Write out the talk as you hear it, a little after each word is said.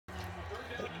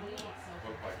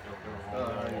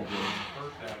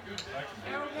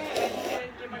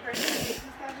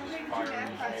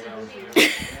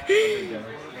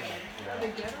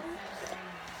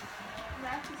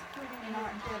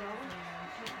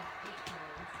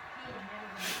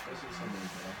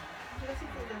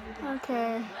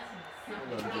Okay.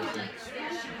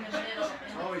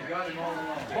 Oh, he got him all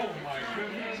along. Oh my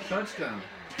goodness. Touchdown.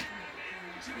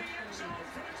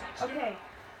 Okay,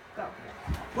 go.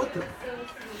 What the?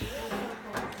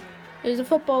 There's a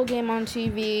football game on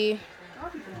TV.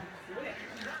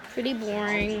 Pretty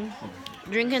boring.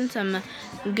 Drinking some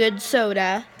good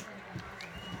soda.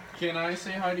 Can I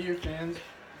say hi to your fans?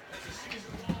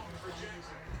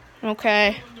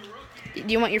 Okay. Do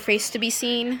you want your face to be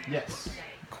seen? Yes.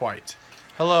 Quite.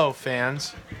 Hello,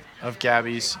 fans of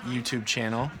Gabby's YouTube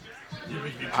channel.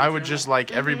 I would just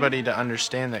like everybody to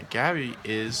understand that Gabby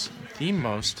is the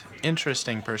most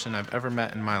interesting person I've ever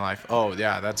met in my life. Oh,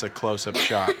 yeah, that's a close-up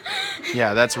shot.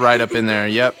 Yeah, that's right up in there.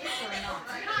 Yep.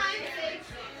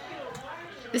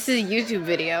 This is a YouTube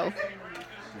video.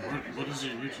 What is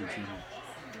your YouTube channel?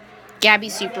 Gabby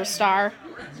Superstar.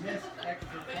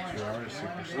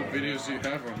 What videos do you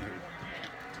have on there?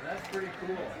 That's pretty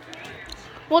cool.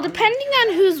 Well, depending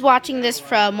on who's watching this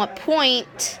from what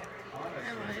point,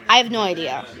 I have no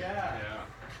idea.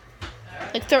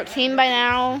 Like 13 by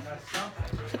now.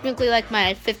 Technically like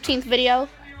my 15th video.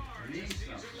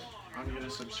 I'm gonna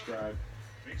subscribe.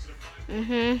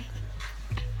 Mm-hmm.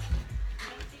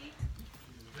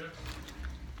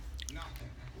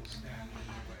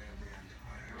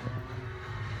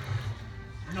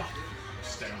 No.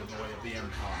 Stand in the way of the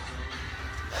Empire.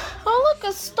 Oh, look,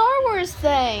 a Star Wars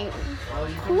thing.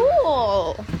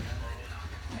 Cool.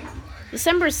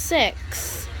 December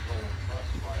 6th.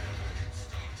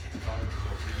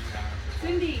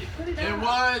 Cindy, put it It down.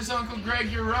 was, Uncle Greg,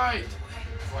 you're right.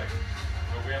 It's like,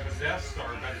 well, we have a Death Star,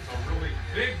 but it's a really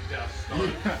big Death Star.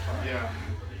 Yeah.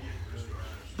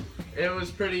 It was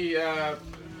pretty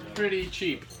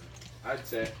cheap, I'd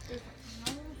say.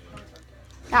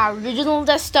 Original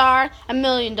Death Star, $1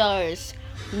 million.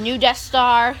 New Death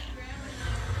Star,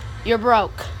 you're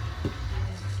broke.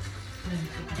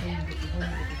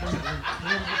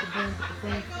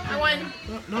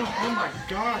 No, oh my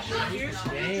gosh. I hate this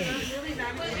game.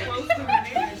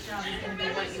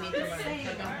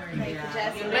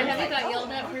 But have you got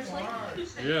yelled at personally?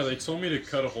 Yeah, they told me to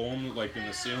cut a hole in, like in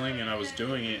the ceiling, and I was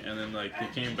doing it, and then like they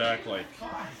came back like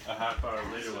a half hour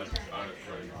later, like we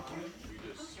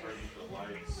just sprayed the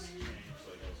lights.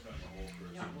 Like I was cutting a hole for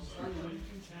some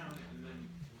and then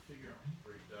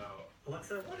freaked out.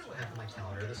 Alexa, what do I have on my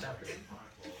calendar this afternoon?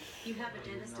 You have a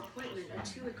dentist appointment at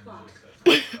 2 o'clock.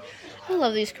 I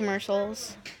love these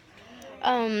commercials.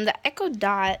 The Echo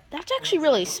Dot, that's actually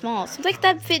really small. Seems like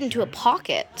that fit into a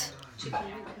pocket. Chicken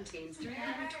contains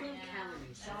 312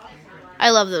 calories.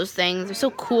 I love those things. They're so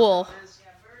cool.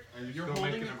 Are you still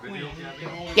making a video,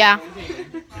 Gabby? Yeah.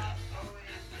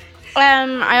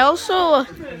 I also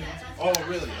Oh,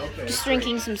 really? Okay. just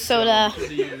drinking some soda.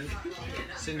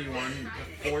 Cindy won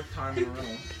the 4th time in a row.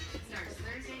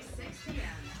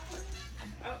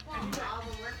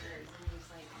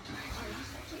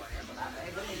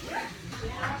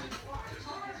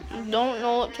 Don't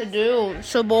know what to do. I'm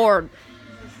so bored.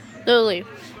 Literally.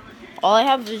 All I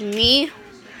have is me,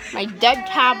 my dead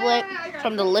tablet,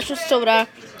 some delicious soda,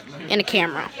 and a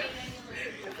camera.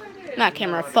 Not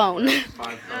camera, a phone.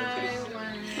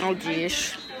 Oh,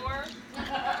 geez.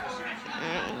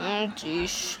 Oh,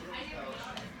 geez.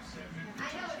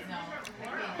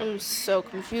 I'm so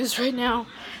confused right now.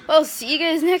 Well, see you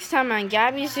guys next time on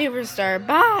Gabby Superstar.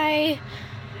 Bye!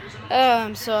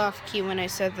 I'm so off key when I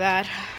said that.